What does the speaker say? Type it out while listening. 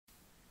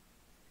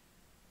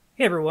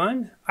Hey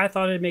everyone, I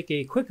thought I'd make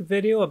a quick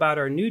video about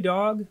our new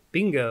dog,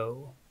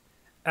 Bingo.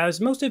 As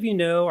most of you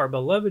know, our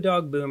beloved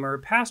dog Boomer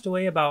passed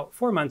away about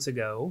 4 months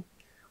ago.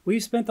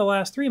 We've spent the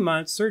last 3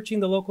 months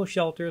searching the local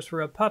shelters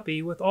for a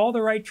puppy with all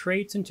the right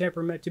traits and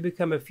temperament to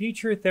become a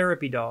future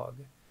therapy dog.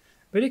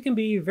 But it can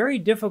be very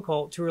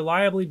difficult to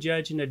reliably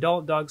judge an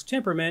adult dog's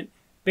temperament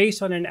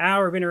based on an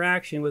hour of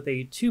interaction with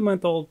a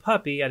 2-month-old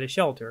puppy at a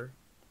shelter.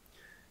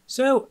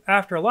 So,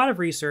 after a lot of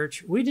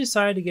research, we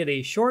decided to get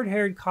a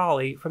short-haired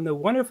collie from the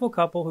wonderful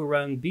couple who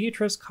run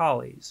Beatrice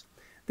Collies.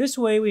 This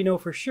way we know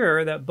for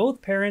sure that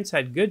both parents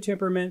had good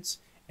temperaments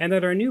and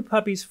that our new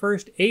puppy's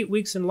first 8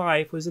 weeks in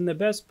life was in the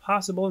best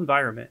possible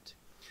environment.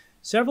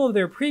 Several of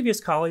their previous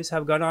collies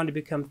have gone on to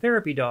become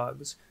therapy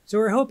dogs, so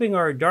we're hoping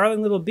our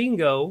darling little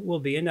Bingo will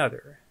be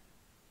another.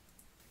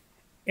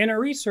 In our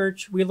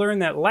research, we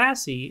learned that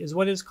Lassie is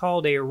what is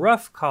called a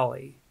rough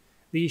collie.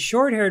 The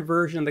short-haired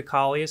version of the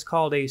collie is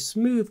called a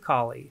smooth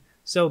collie,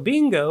 so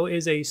Bingo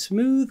is a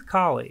smooth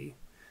collie.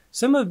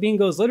 Some of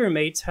Bingo's litter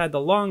mates had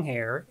the long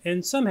hair,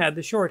 and some had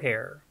the short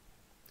hair.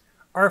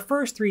 Our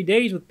first 3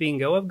 days with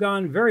Bingo have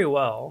gone very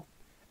well.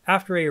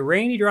 After a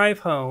rainy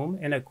drive home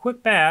and a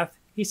quick bath,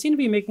 he seemed to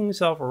be making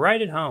himself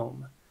right at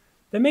home.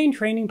 The main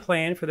training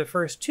plan for the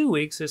first 2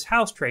 weeks is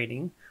house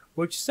training,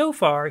 which so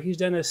far he's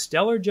done a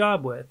stellar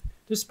job with,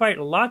 despite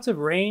lots of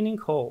rain and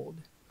cold.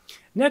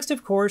 Next,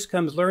 of course,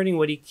 comes learning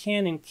what he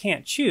can and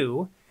can't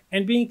chew,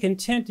 and being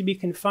content to be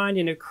confined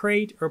in a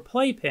crate or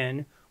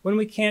playpen when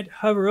we can't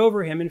hover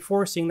over him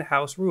enforcing the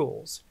house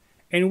rules.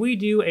 And we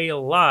do a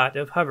lot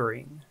of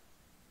hovering.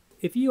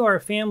 If you are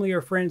family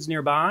or friends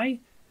nearby,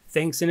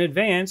 thanks in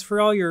advance for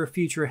all your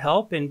future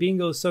help in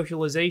Bingo's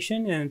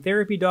socialization and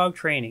therapy dog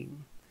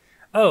training.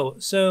 Oh,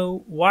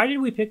 so why did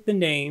we pick the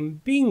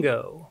name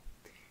Bingo?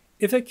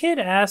 If a kid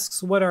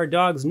asks what our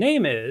dog's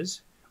name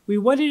is, we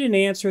wanted an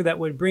answer that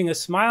would bring a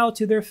smile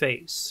to their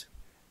face.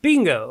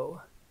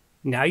 Bingo!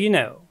 Now you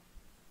know.